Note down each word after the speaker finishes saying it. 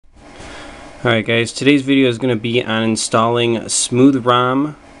Alright guys, today's video is going to be on installing Smooth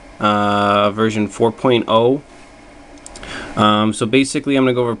ROM version 4.0. So basically I'm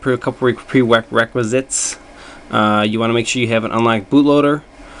going to go over a couple prerequisites. You want to make sure you have an unlocked bootloader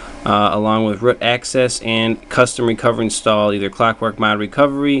along with root access and custom recovery installed, either Clockwork Mod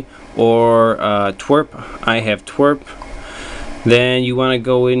Recovery or twerp. I have twerp. Then you want to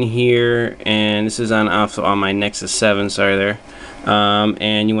go in here, and this is on my Nexus 7, sorry there.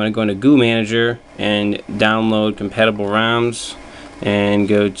 And you want to go into Goo Manager and download compatible ROMs and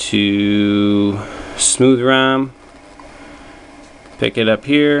go to Smooth ROM, pick it up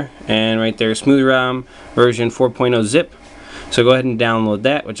here, and right there, Smooth ROM version 4.0 zip. So go ahead and download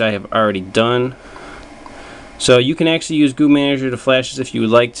that, which I have already done. So you can actually use Goo Manager to flash this if you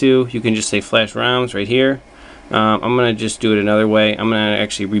would like to. You can just say flash ROMs right here. I'm going to just do it another way. I'm going to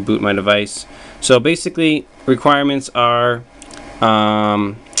actually reboot my device. So basically requirements are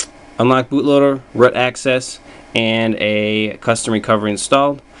unlock bootloader, root access, and a custom recovery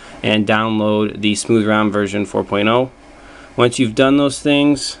installed, and download the Smooth ROM version 4.0. Once you've done those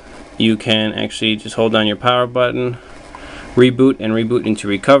things, you can actually just hold down your power button, reboot and reboot into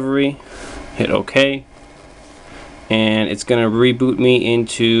recovery, hit OK, and it's going to reboot me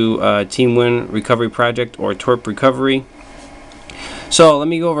into Team Win Recovery Project or twerp Recovery. So let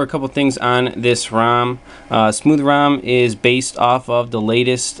me go over a couple things on this ROM. Smooth ROM is based off of the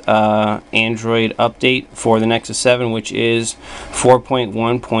latest Android update for the Nexus 7, which is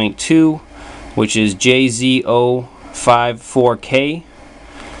 4.1.2, which is JZ054K.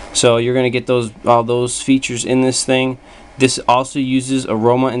 So you're going to get all those features in this thing. This also uses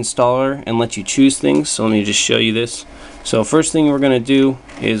Aroma Installer and lets you choose things. So let me just show you this. So first thing we're going to do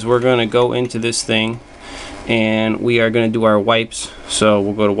is we're going to go into this thing, and we are going to do our wipes. So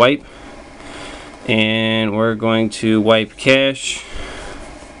we'll go to wipe, and we're going to wipe cache.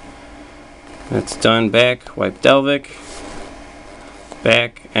 That's done. Back, wipe Delvic,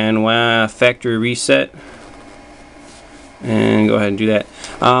 back, and factory reset, and go ahead and do that.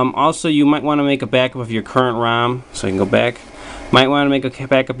 Also, you might want to make a backup of your current ROM, so you can go back. Might want to make a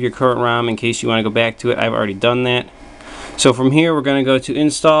backup of your current ROM in case you want to go back to it. I've already done that. So from here we're going to go to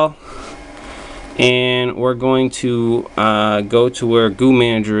install, and we're going to go to where Goo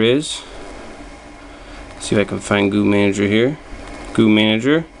Manager is. Let's see if I can find Goo Manager here. Goo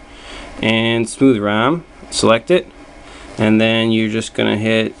Manager and Smooth ROM. Select it, and then you're just going to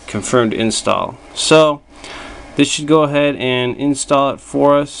hit confirm to install. So this should go ahead and install it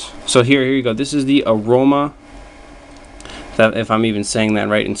for us. So here you go. This is the Aroma, if I'm even saying that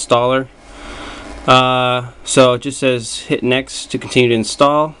right, installer. So it just says hit next to continue to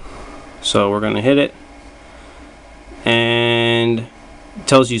install. So we're going to hit it, and it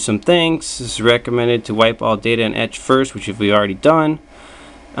tells you some things. This is recommended to wipe all data and etch first, which we've already done.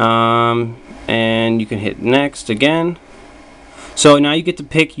 And you can hit next again. So now you get to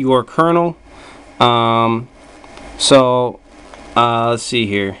pick your kernel. Let's see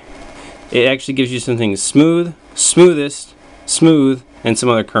here. It actually gives you some things: smooth, smoothest, smooth, and some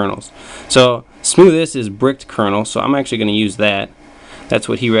other kernels. So smoothest is bricked kernel, so I'm actually going to use that. That's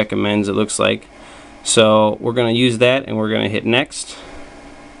what he recommends, it looks like. So we're going to use that, and we're going to hit next.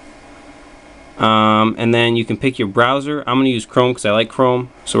 And then you can pick your browser. I'm going to use Chrome because I like Chrome.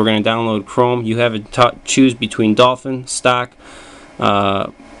 So we're going to download Chrome. You have to choose between Dolphin, Stock,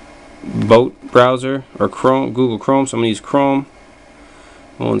 Boat browser, or Chrome, Google Chrome. So I'm going to use Chrome.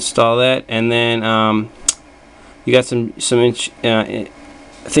 We'll install that, and then you got some things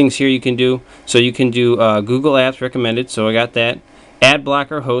here you can do. So you can do Google Apps recommended. So I got that. Ad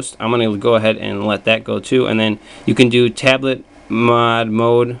blocker host, I'm going to go ahead and let that go too. And then you can do tablet mod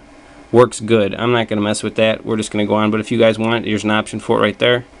mode, works good. I'm not going to mess with that. We're just going to go on. But if you guys want it, there's an option for it right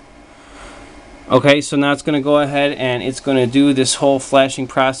there. Okay, so now it's going to go ahead and it's going to do this whole flashing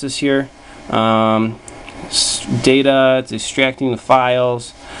process here. Data, it's extracting the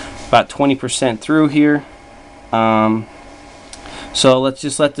files, about 20% through here. So let's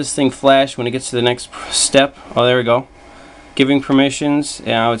just let this thing flash. When it gets to the next step, oh, there we go. Giving permissions.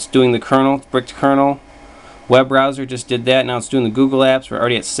 Now it's doing the kernel, bricked kernel. Web browser just did that. Now it's doing the Google Apps. We're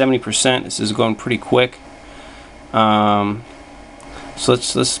already at 70%. This is going pretty quick. So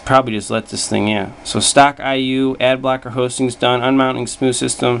let's probably just let this thing, yeah. So stock IU, ad blocker hosting's done, unmounting smooth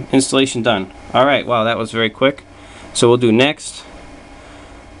system, installation done. Alright, wow, that was very quick. So we'll do next.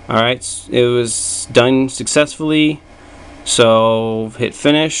 Alright, it was done successfully. So hit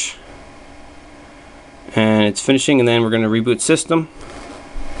finish. And it's finishing, and then we're going to reboot system.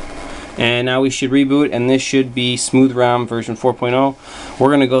 And now we should reboot, and this should be Smooth ROM version 4.0. We're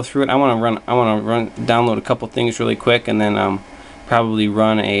going to go through it. I want to download a couple things really quick, and then probably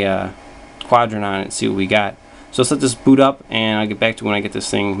run a Quadrant on it and see what we got. So let's let this boot up, and I'll get back to when I get this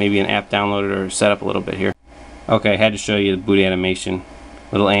thing, maybe an app downloaded or set up a little bit here. Okay, I had to show you the boot animation.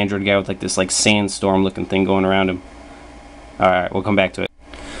 Little Android guy with like this like sandstorm looking thing going around him. Alright, we'll come back to it.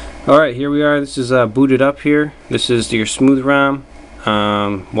 Alright, here we are. This is booted up here. This is your smooth ROM.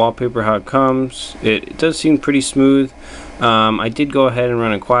 Wallpaper, how it comes. It does seem pretty smooth. I did go ahead and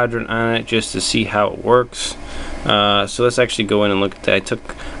run a Quadrant on it just to see how it works. So let's actually go in and look at that.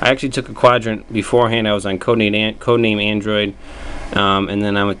 I actually took a Quadrant beforehand. I was on codename Android, and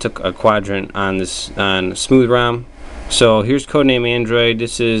then I took a Quadrant on smooth ROM. So here's codename Android.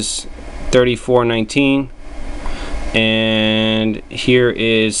 This is 3419, and here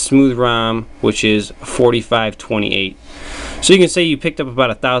is smooth ROM, which is 4528. So you can say you picked up about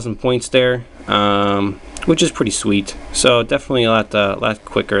 1,000 points there, which is pretty sweet. So definitely a lot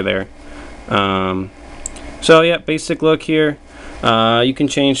quicker there. So yeah, basic look here. You can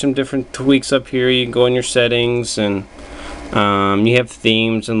change some different tweaks up here. You can go in your settings, and you have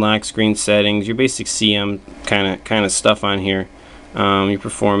themes and lock screen settings, your basic CM kind of stuff on here. Your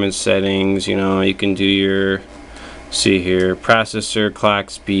performance settings, you know, you can do your, see here, processor, clock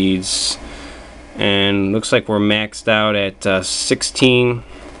speeds, and looks like we're maxed out at 1600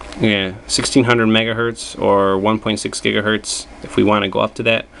 megahertz or 1.6 gigahertz if we want to go up to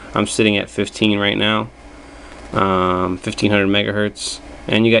that. I'm sitting at 15 right now. 1500 megahertz,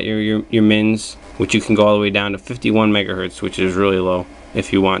 and you got your mins, which you can go all the way down to 51 megahertz, which is really low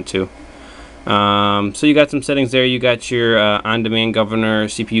if you want to. So you got some settings there. You got your on-demand governor,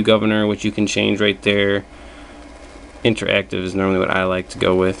 CPU governor, which you can change right there. Interactive is normally what I like to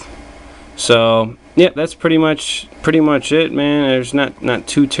go with. So yeah, that's pretty much it, man. There's not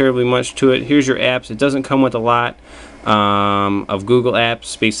too terribly much to it. Here's your apps. It doesn't come with a lot of Google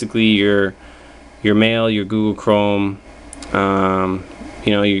apps. Basically your Mail, your Google Chrome,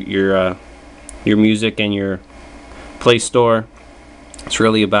 you know, your music and your Play Store. That's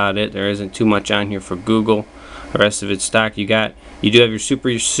really about it. There isn't too much on here for Google. The rest of it's stock. You do have your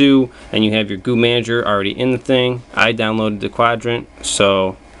Super Sue, and you have your Goo Manager already in the thing. I downloaded the Quadrant,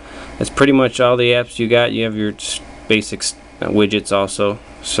 so that's pretty much all the apps you got. You have your basic widgets also.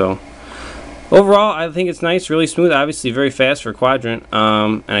 So overall, I think it's nice, really smooth, obviously very fast for Quadrant,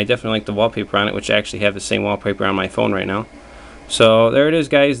 and I definitely like the wallpaper on it, which I actually have the same wallpaper on my phone right now. So there it is,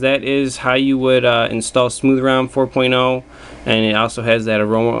 guys. That is how you would install smooth ROM 4.0, and it also has that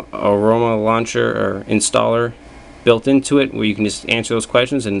aroma launcher or installer built into it, where you can just answer those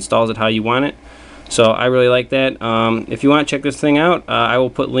questions and installs it how you want it. So I really like that. If you want to check this thing out, I will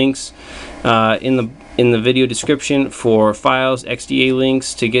put links in the video description for files, XDA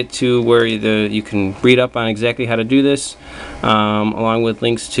links to get to where you can read up on exactly how to do this, along with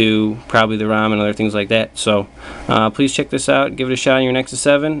links to probably the ROM and other things like that. So please check this out, give it a shot on your Nexus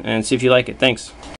 7, and see if you like it. Thanks.